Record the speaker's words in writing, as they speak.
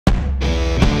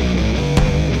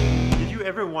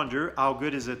Ever wonder how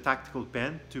good is a tactical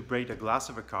pen to break the glass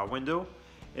of a car window?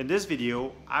 In this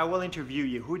video, I will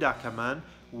interview Yehuda Kaman,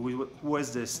 who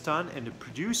was the stunt and the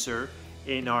producer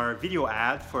in our video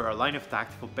ad for our line of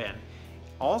tactical pen.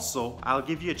 Also, I'll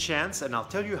give you a chance and I'll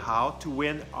tell you how to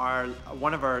win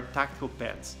one of our tactical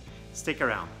pens. Stick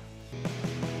around.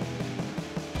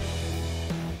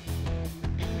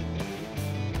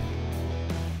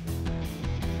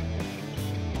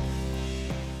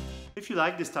 If you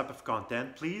like this type of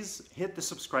content, please hit the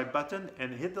subscribe button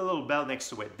and hit the little bell next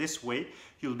to it. This way,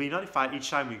 you'll be notified each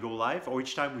time we go live or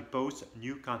each time we post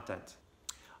new content.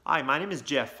 Hi, my name is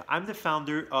Jeff. I'm the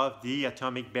founder of the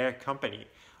Atomic Bear Company.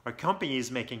 Our company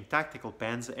is making tactical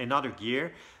pens and other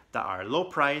gear that are low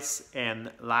price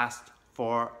and last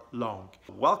for long.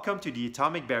 Welcome to the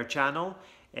Atomic Bear channel,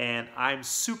 and I'm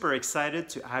super excited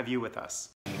to have you with us.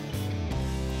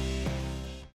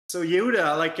 So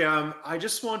Yehuda, I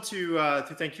just want to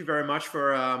thank you very much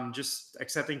for just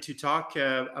accepting to talk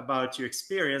about your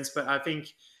experience. But I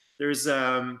think there's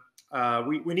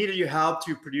we needed your help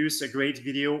to produce a great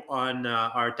video on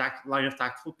our line of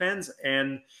tactical pens,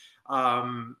 and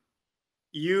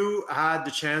you had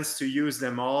the chance to use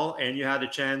them all, and you had a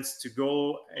chance to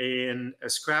go in a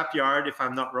scrap yard, if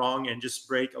I'm not wrong, and just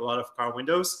break a lot of car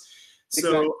windows.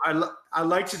 So exactly. I'd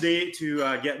like today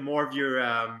to get more of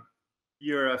your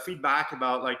feedback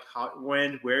about like how it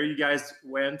went, where you guys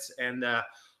went, and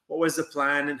what was the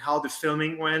plan, and how the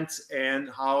filming went, and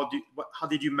how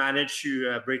did you manage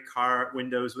to break car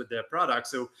windows with the product.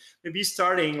 So maybe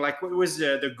starting, like, what was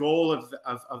the goal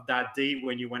of that day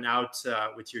when you went out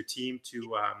with your team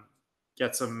to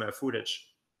get some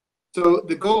footage? So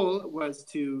the goal was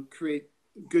to create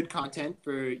good content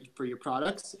for your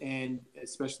products, and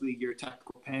especially your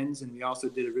tactical pens. And we also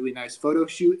did a really nice photo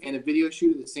shoot and a video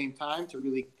shoot at the same time to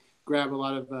really grab a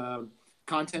lot of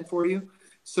content for you.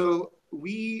 So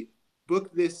we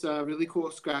booked this really cool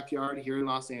scrapyard here in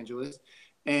Los Angeles,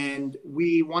 and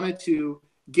we wanted to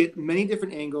get many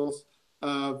different angles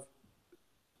of,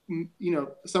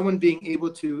 someone being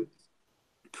able to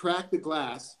crack the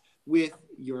glass with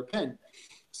your pen.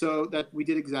 So that we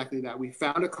did exactly that. We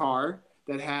found a car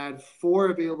that had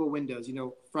 4 available windows,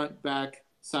 front, back,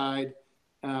 side,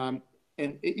 and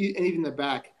even the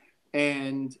back.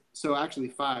 And so actually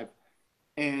 5.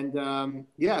 And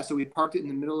so we parked it in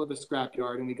the middle of a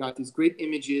scrapyard, and we got these great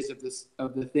images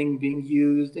of the thing being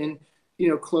used, and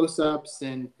close-ups,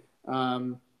 and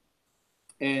I'm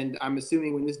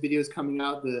assuming when this video is coming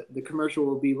out, the commercial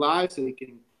will be live, so we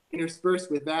can intersperse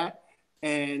with that.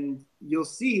 And you'll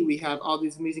see we have all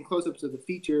these amazing close-ups of the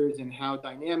features and how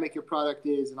dynamic your product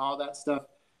is and all that stuff.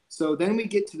 So then we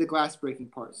get to the glass breaking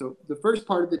part. So the first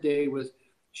part of the day was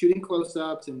shooting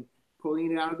close-ups and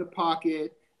pulling it out of the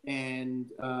pocket and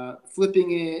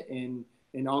flipping it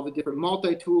and all the different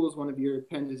multi-tools. One of your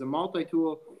pens is a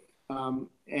multi-tool.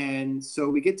 And so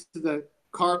we get to the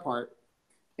car part.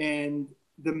 And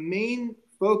the main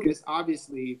focus,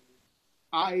 obviously,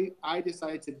 I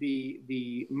decided to be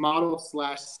the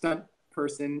model/stunt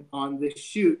person on this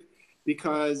shoot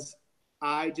because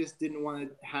I just didn't want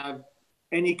to have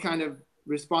any kind of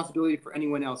responsibility for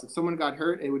anyone else. If someone got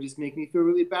hurt, it would just make me feel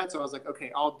really bad. So I was like,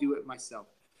 okay, I'll do it myself.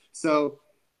 So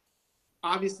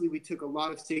obviously we took a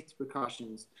lot of safety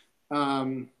precautions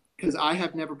because I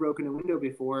have never broken a window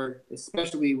before,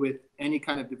 especially with any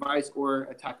kind of device or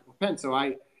a tactical pen. So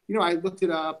I looked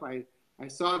it up. I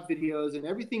saw videos, and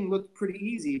everything looked pretty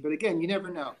easy, but again, you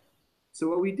never know. So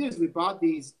what we did is we bought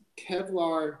these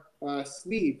Kevlar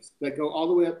sleeves that go all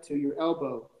the way up to your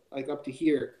elbow, like up to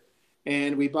here.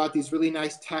 And we bought these really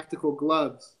nice tactical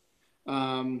gloves.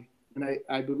 And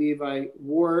I believe I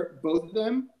wore both of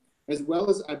them, as well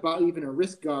as I bought even a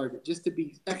wrist guard just to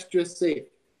be extra safe.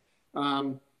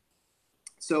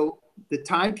 So the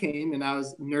time came, and I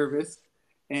was nervous.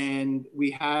 And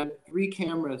we had 3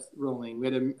 cameras rolling. We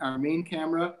had our main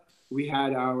camera. We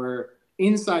had our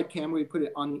inside camera. We put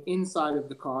it on the inside of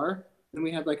the car. Then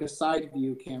we had like a side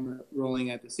view camera rolling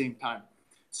at the same time.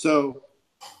 So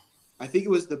I think it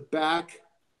was the back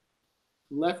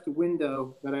left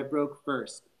window that I broke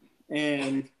first.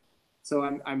 And so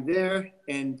I'm there,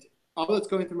 and all that's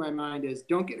going through my mind is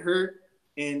don't get hurt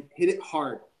and hit it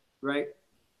hard, right?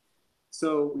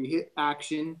 So we hit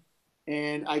action.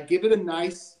 And I give it a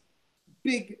nice,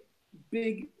 big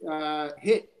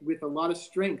hit with a lot of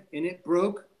strength, and it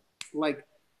broke like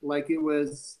it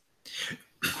was,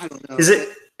 I don't know. Is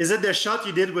it the shot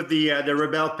you did with the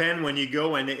Rebel pen when you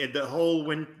go and the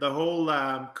whole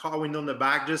car window in the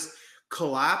back just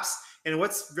collapsed? And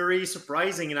what's very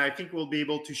surprising, and I think we'll be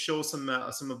able to show some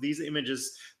of these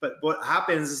images, but what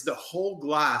happens is the whole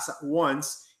glass at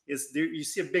once is there, you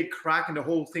see a big crack and the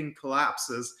whole thing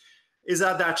collapses. Is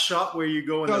that shot where you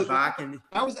go in the back? And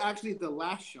that was actually the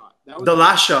last shot. That was the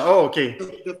last shot. Oh, okay.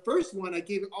 The first one, I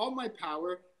gave it all my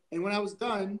power, and when I was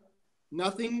done,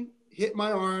 nothing hit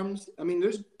my arms. I mean,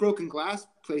 there's broken glass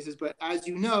places, but as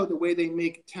you know, the way they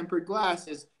make tempered glass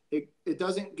is it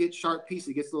doesn't get sharp pieces.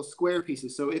 It gets little square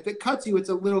pieces. So if it cuts you, it's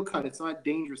a little cut. It's not a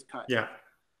dangerous cut. Yeah.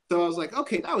 So I was like,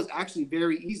 okay, that was actually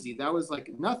very easy. That was like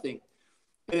nothing.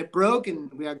 And it broke,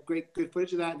 and we had good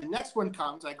footage of that. And the next one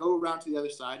comes. I go around to the other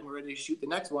side, and we're ready to shoot the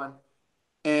next one.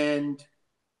 And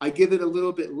I give it a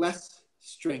little bit less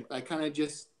strength. I kind of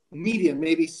just medium,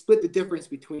 maybe split the difference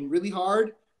between really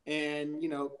hard and, you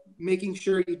know, making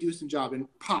sure you do some job, and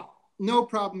pop. No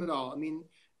problem at all. I mean,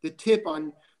 the tip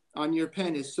on your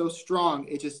pen is so strong.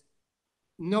 It just,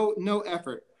 no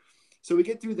effort. So we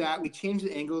get through that. We change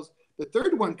the angles. The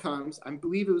third one comes. I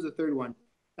believe it was the third one.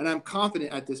 And I'm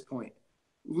confident at this point.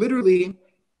 Literally,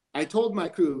 I told my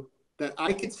crew that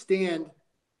I could stand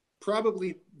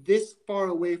probably this far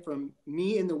away from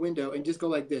me in the window and just go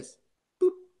like this, boop,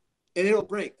 and it'll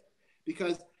break.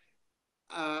 Because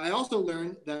I also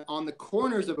learned that on the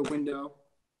corners of a window,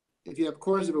 if you have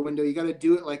corners of a window, you got to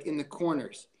do it like in the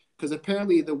corners. Because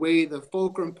apparently the way the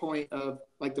fulcrum point of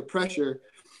like the pressure,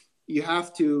 you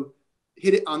have to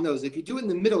hit it on those. If you do it in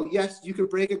the middle, yes, you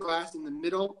could break a glass in the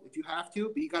middle if you have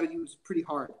to, but you got to use pretty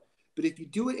hard. But if you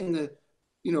do it in the,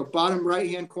 you know, bottom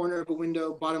right-hand corner of a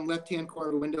window, bottom left-hand corner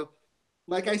of a window,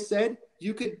 like I said,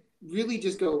 you could really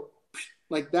just go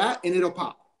like that and it'll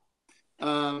pop.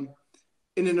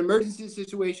 In an emergency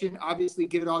situation, obviously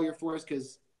give it all your force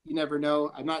because you never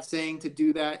know. I'm not saying to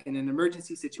do that in an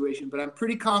emergency situation, but I'm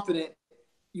pretty confident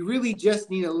you really just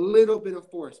need a little bit of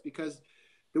force because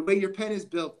the way your pen is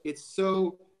built, it's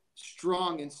so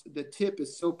strong and the tip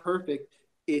is so perfect,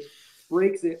 it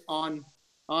breaks it on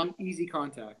easy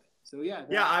contact. So yeah.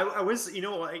 I was, you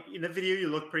know, like in the video, you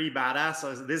look pretty badass.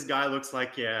 So this guy looks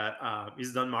like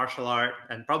he's done martial art,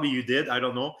 and probably you did. I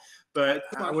don't know, but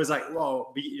I was like,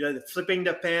 whoa, flipping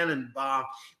the pen and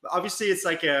obviously it's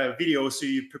like a video, so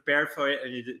you prepare for it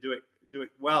and you do it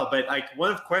well. But like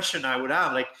one question I would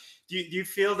have, like, do you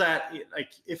feel that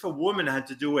like if a woman had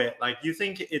to do it, like, do you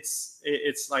think it's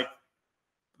like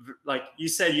you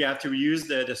said, you have to use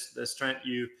the strength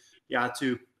you have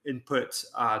to input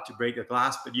to break the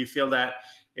glass, but you feel that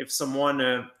if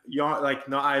someone you're like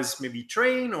not as maybe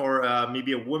trained, or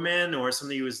maybe a woman or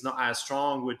somebody who is not as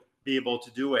strong would be able to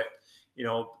do it, you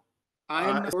know? I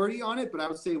am not already on it, but I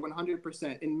would say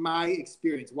 100% in my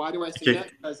experience. Why do I say that?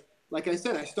 Because like I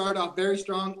said, I started off very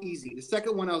strong, easy. The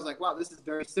second one, I was like, wow, this is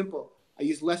very simple. I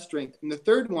used less strength. And the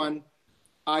third one,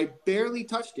 I barely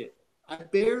touched it. I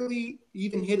barely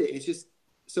even hit it. It's just,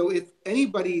 so if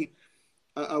anybody,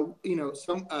 you know,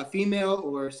 some female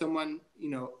or someone, you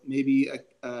know, maybe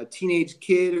a teenage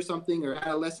kid or something, or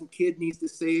adolescent kid needs to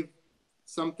save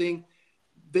something,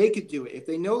 they could do it. If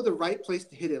they know the right place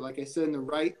to hit it, like I said, in the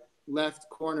right, left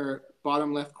corner,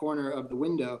 bottom left corner of the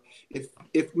window.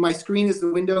 If my screen is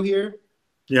the window here,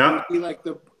 yeah, it would be like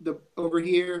the over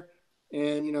here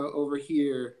and, you know, over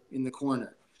here in the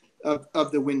corner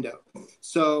of the window.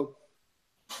 So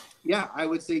yeah, I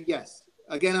would say yes.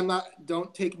 Again,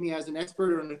 don't take me as an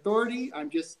expert or an authority. I'm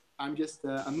just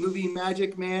a movie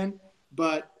magic man,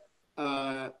 but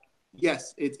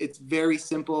yes, it's very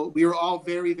simple. We were all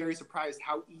very, very surprised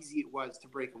how easy it was to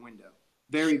break a window.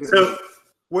 Very, very so easy.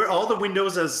 Were all the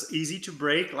windows as easy to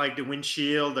break, like the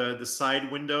windshield, the side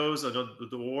windows, or the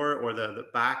door, or the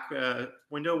back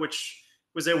window? Which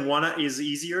was there one is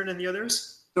easier than the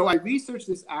others? So I researched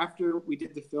this after we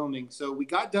did the filming. So we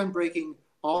got done breaking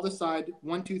all the side,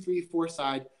 1, 2, 3, 4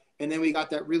 side, and then we got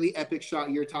that really epic shot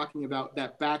you're talking about,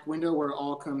 that back window where it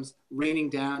all comes raining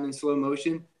down in slow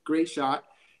motion. Great shot.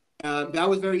 That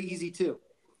was very easy too.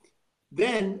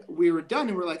 Then we were done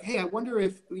and we're like, hey, I wonder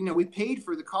if, you know, we paid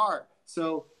for the car.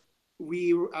 So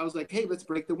I was like, hey, let's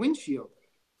break the windshield.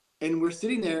 And we're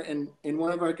sitting there, and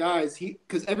one of our guys,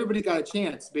 because everybody got a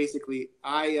chance, basically.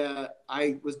 I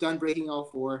was done breaking all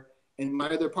 4, and my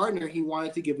other partner, he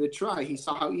wanted to give it a try. He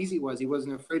saw how easy it was. He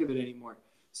wasn't afraid of it anymore.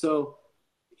 So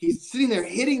he's sitting there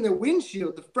hitting the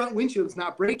windshield. The front windshield's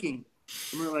not breaking.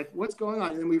 And we're like, what's going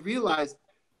on? And then we realized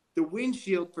the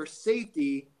windshield, for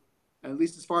safety, at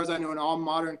least as far as I know in all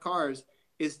modern cars,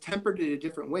 is tempered in a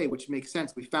different way, which makes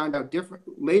sense. We found out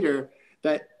later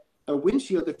that a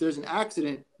windshield, if there's an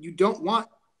accident, you don't want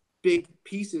big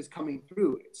pieces coming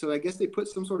through. So I guess they put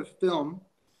some sort of film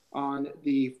on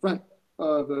the front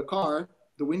of the car,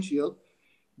 the windshield,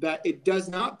 that it does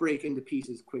not break into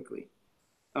pieces quickly.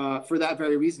 For that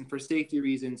very reason, for safety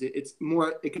reasons,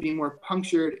 it could be more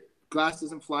punctured. Glass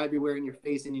doesn't fly everywhere in your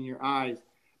face and in your eyes.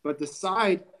 but the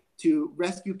side to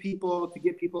rescue people, to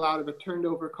get people out of a turned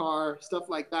over car, stuff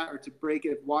like that, or to break it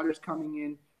if water's coming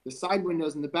in. The side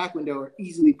windows and the back window are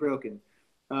easily broken.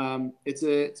 It's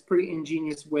a pretty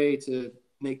ingenious way to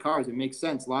make cars. It makes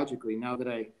sense logically now that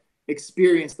I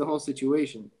experienced the whole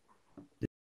situation.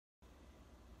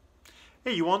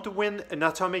 Hey, you want to win an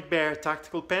Atomic Bear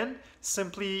tactical pen?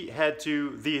 Simply head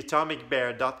to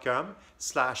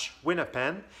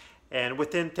theatomicbear.com/winapen, and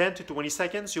within 10 to 20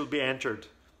 seconds, you'll be entered.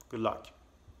 Good luck.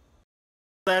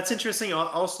 That's interesting.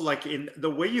 Also, like in the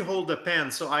way you hold the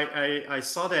pen. So I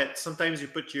saw that sometimes you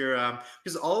put your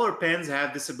because all our pens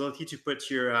have this ability to put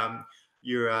your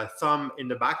thumb in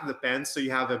the back of the pen, so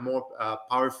you have a more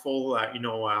powerful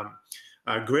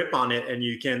grip on it, and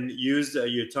you can use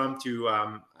your thumb to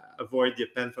avoid the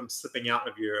pen from slipping out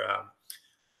of your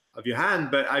hand.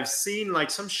 But I've seen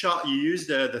like some shot you use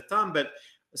the thumb, but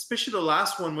especially the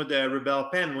last one with the Rebel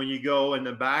pen, when you go in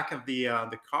the back of the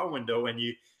car window and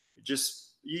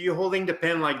you're holding the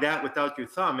pen like that without your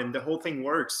thumb, and the whole thing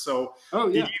works. So oh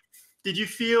yeah, did you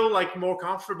feel like more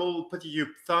comfortable putting your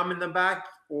thumb in the back,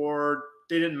 or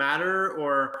did it matter?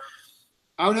 Or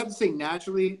I would have to say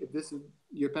naturally, if this is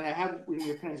your pen, I have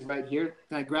your pen's right here.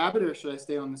 Can I grab it, or should I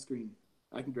stay on the screen?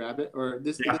 I can grab it, or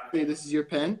this. Yeah. Let's say this is your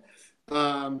pen.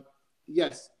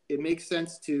 Yes, it makes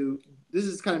sense to. This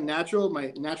is kind of natural,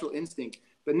 my natural instinct.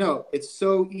 But no, it's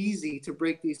so easy to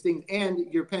break these things,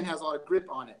 and your pen has a lot of grip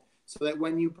on it, so that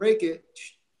when you break it,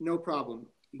 no problem.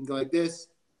 You can go like this,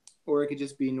 or it could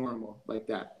just be normal like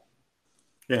that.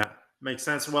 Yeah, makes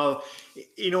sense. Well,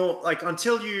 like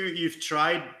until you've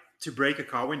tried to break a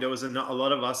car windows, and a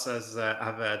lot of us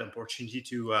have had an opportunity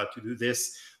to do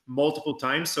this multiple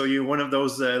times. So you're one of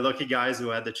those lucky guys who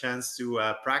had the chance to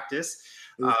practice.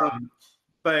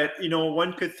 But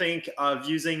one could think of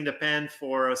using the pen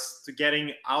for us to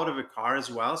getting out of a car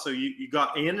as well. So you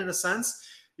got in a sense.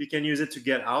 You can use it to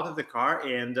get out of the car.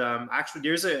 And actually,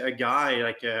 there's a guy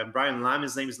like Brian Lamb.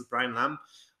 His name is Brian Lamb.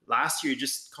 Last year, he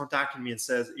just contacted me and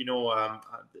says,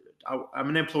 I'm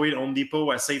an employee at Home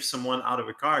Depot. I saved someone out of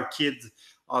a car, a kid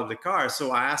out of the car. So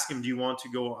I asked him, do you want to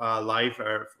go live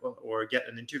or get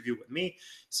an interview with me?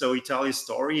 So he told his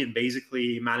story and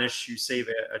basically managed to save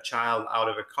a child out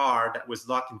of a car that was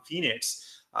locked in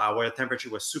Phoenix, where the temperature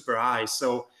was super high.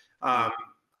 So I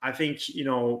think,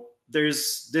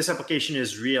 this application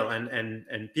is real,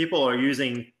 and people are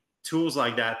using tools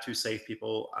like that to save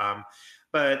people.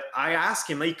 But I asked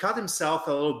him, he cut himself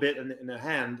a little bit in the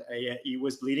hand. He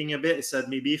was bleeding a bit. He said,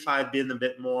 maybe if I had been a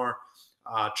bit more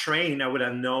trained, I would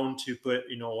have known to put,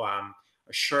 a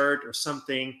shirt or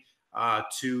something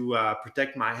to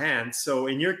protect my hand. So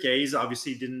in your case,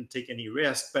 obviously you didn't take any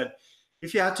risk, but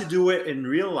if you had to do it in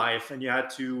real life and you had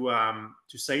to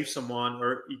save someone,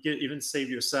 or you could even save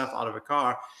yourself out of a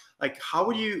car, like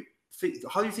how do you think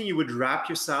you would wrap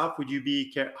yourself? How would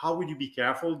you be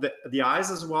careful? The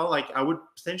eyes as well. Like I would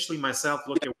potentially myself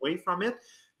look away from it.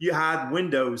 You had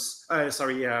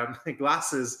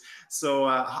glasses. So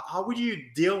how would you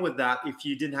deal with that if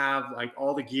you didn't have like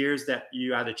all the gears that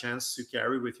you had a chance to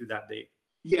carry with you that day?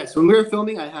 Yes, when we were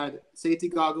filming, I had safety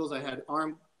goggles. I had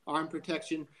arm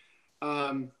protection.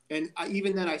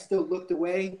 Even then, I still looked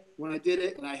away when I did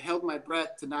it, and I held my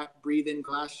breath to not breathe in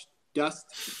glass dust.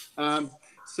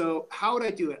 So how would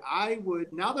I do it? I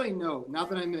would, now that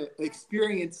I'm an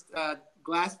experienced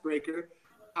glass breaker,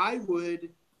 I would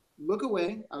look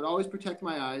away. I would always protect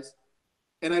my eyes,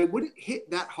 and I wouldn't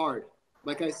hit that hard.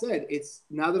 Like I said, it's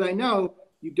now that I know,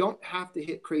 you don't have to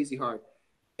hit crazy hard.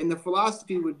 And the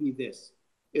philosophy would be this: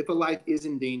 if a life is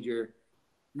in danger,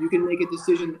 you can make a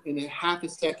decision in a half a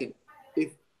second.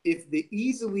 If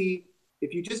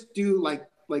you just do like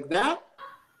that,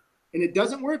 and it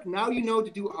doesn't work, now you know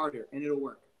to do it harder, and it'll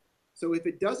work. So if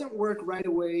it doesn't work right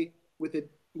away with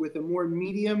a more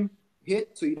medium hit,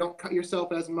 so you don't cut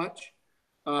yourself as much,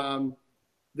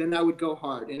 then I would go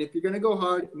hard. And if you're going to go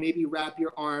hard, maybe wrap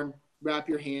your arm, wrap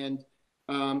your hand.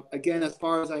 Again, as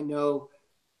far as I know,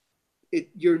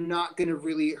 you're not going to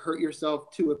really hurt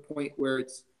yourself to a point where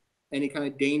it's any kind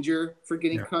of danger for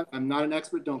getting cut. I'm not an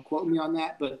expert. Don't quote me on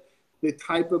that. But the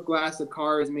type of glass a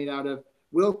car is made out of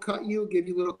will cut you, give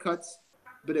you little cuts,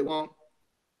 but it won't,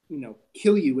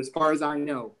 kill you as far as I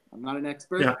know. I'm not an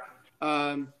expert. Yeah.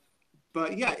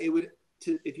 But yeah,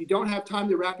 if you don't have time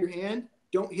to wrap your hand,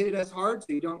 don't hit it as hard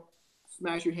so you don't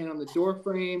smash your hand on the door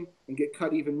frame and get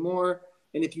cut even more.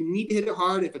 And if you need to hit it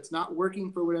hard, if it's not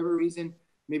working for whatever reason,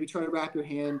 maybe try to wrap your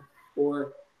hand.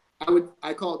 Or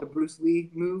I call it the Bruce Lee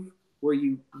move, where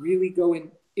you really go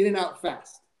in and out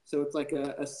fast. So it's like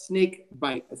a snake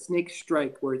bite, a snake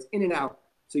strike, where it's in and out.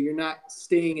 So you're not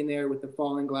staying in there with the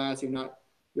falling glass. You're not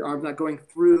Your arm's not going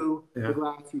through Yeah. the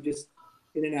glass. You just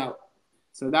in and out.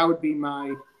 So that would be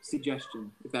my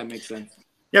suggestion, if that makes sense.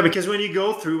 Yeah, because when you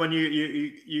go through, when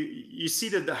you see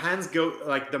that the hands go,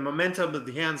 like the momentum of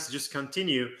the hands just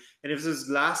continue, and if there's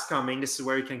glass coming, this is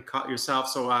where you can cut yourself.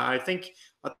 So I think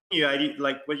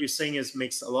like what you're saying is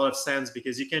makes a lot of sense,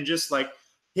 because you can just like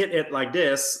hit it like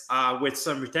this with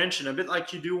some retention, a bit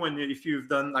like you do when if you've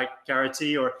done like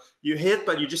karate, or you hit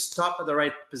but you just stop at the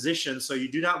right position. So you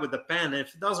do that with the pen.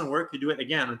 If it doesn't work, you do it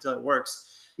again until it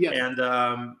works. Yes. And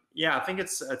yeah, I think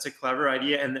it's a clever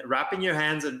idea. And wrapping your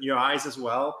hands and your eyes as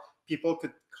well. People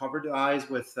could cover the eyes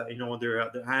with their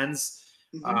hands.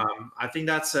 I think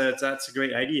that's a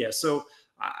great idea. So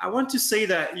I want to say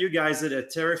that you guys did a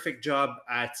terrific job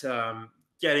at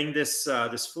getting this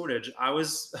footage. I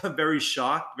was very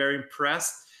shocked, very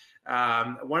impressed.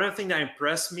 One of the things that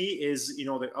impressed me is,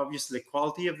 obviously the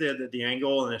quality of the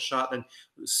angle and the shot, and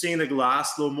seeing the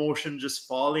glass slow motion just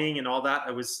falling and all that.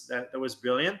 That was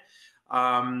brilliant.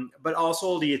 But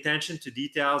also the attention to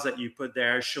details that you put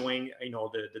there, showing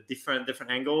the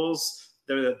different angles,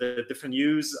 the different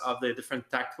use of the different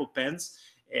tactical pens.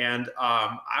 And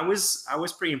I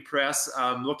was pretty impressed.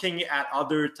 Looking at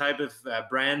other type of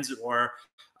brands, or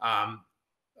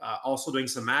also doing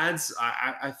some ads,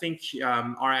 I think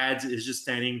our ads is just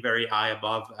standing very high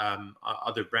above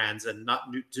other brands. And not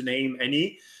to name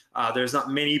any, there's not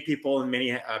many people and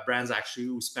many brands actually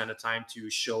who spend the time to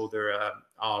show their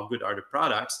how good are the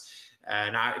products.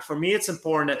 And for me, it's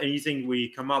important that anything we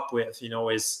come up with,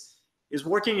 is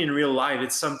working in real life.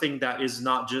 It's something that is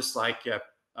not just like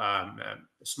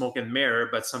smoke and mirror,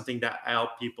 but something that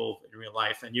help people in real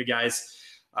life. And you guys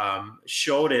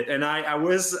showed it. And I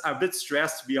was a bit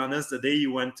stressed, to be honest, the day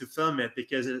you went to film it,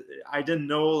 because I didn't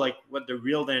know like what the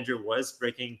real danger was,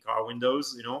 breaking car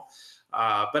windows,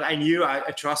 but I knew,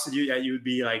 I trusted you that you would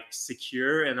be like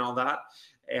secure and all that.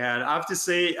 And I have to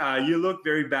say, you look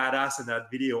very badass in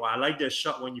that video. I like the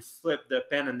shot when you flip the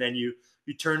pen and then you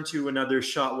turn to another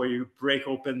shot where you break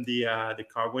open the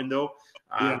car window.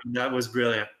 Yeah. That was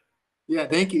brilliant. Yeah,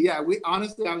 thank you. Yeah, we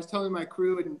honestly, I was telling my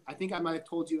crew, and I think I might have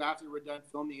told you after we're done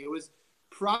filming, it was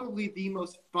probably the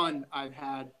most fun I've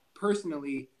had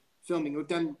personally filming. We've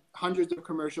done hundreds of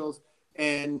commercials,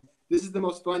 and this is the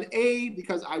most fun.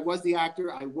 Because I was the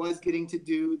actor, I was getting to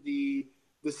do the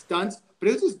stunts, but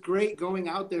it was just great going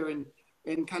out there and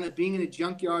kind of being in a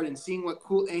junkyard and seeing what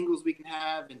cool angles we can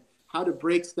have and how to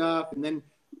break stuff. And then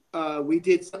we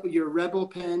did your Rebel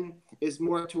pen is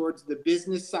more towards the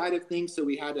business side of things. So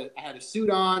I had a suit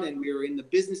on, and we were in the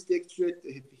business district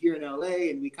here in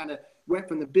LA, and we kind of went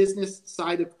from the business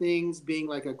side of things, being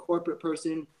like a corporate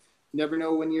person. You never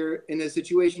know when you're in a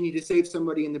situation you need to save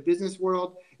somebody in the business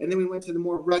world. And then we went to the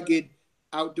more rugged,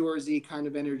 outdoorsy kind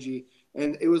of energy.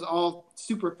 And it was all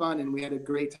super fun, and we had a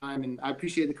great time. And I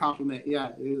appreciate the compliment. Yeah,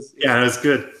 it was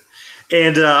good.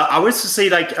 And I was to say,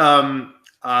 like,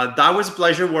 that was a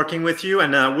pleasure working with you,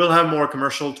 and we'll have more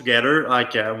commercial together.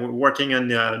 Like we're working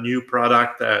on a new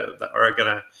product that are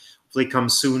gonna hopefully come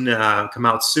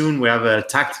out soon. We have a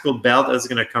tactical belt that's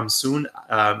gonna come soon,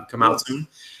 out soon.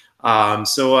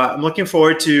 So I'm looking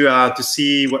forward to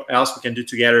see what else we can do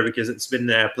together, because it's been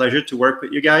a pleasure to work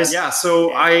with you guys. Yeah.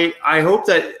 So I hope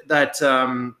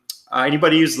that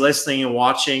anybody who's listening and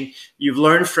watching, you've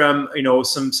learned from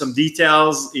some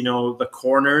details. The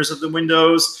corners of the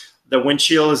windows. The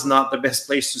windshield is not the best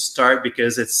place to start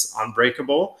because it's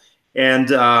unbreakable. And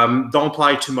don't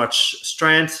apply too much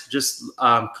strength. Just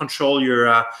control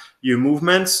your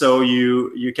movement, so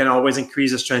you can always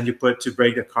increase the strength you put to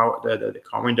break the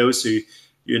car windows, so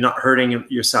you're not hurting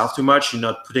yourself too much. You're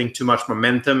not putting too much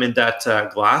momentum in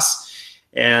that glass.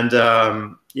 And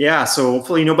yeah, so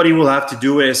hopefully nobody will have to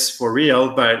do this for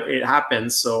real, but it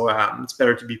happens. So it's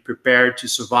better to be prepared to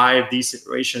survive these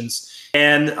situations.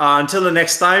 And until the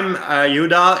next time,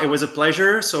 Yehuda, it was a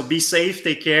pleasure. So be safe,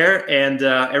 take care, and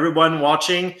everyone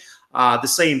watching, the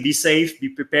same. Be safe, be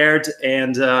prepared,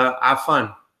 and have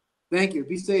fun. Thank you.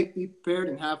 Be safe, be prepared,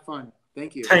 and have fun.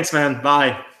 Thank you. Thanks, man.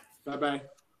 Bye. Bye-bye.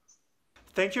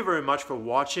 Thank you very much for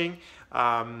watching.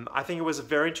 I think it was a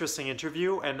very interesting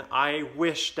interview, and I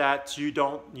wish that you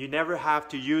never have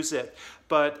to use it.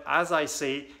 But as I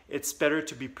say, it's better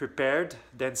to be prepared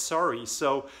than sorry.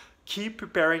 So keep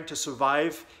preparing to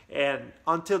survive, and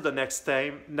until the next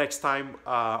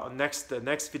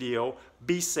video,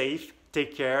 be safe,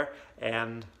 take care,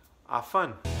 and have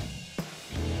fun.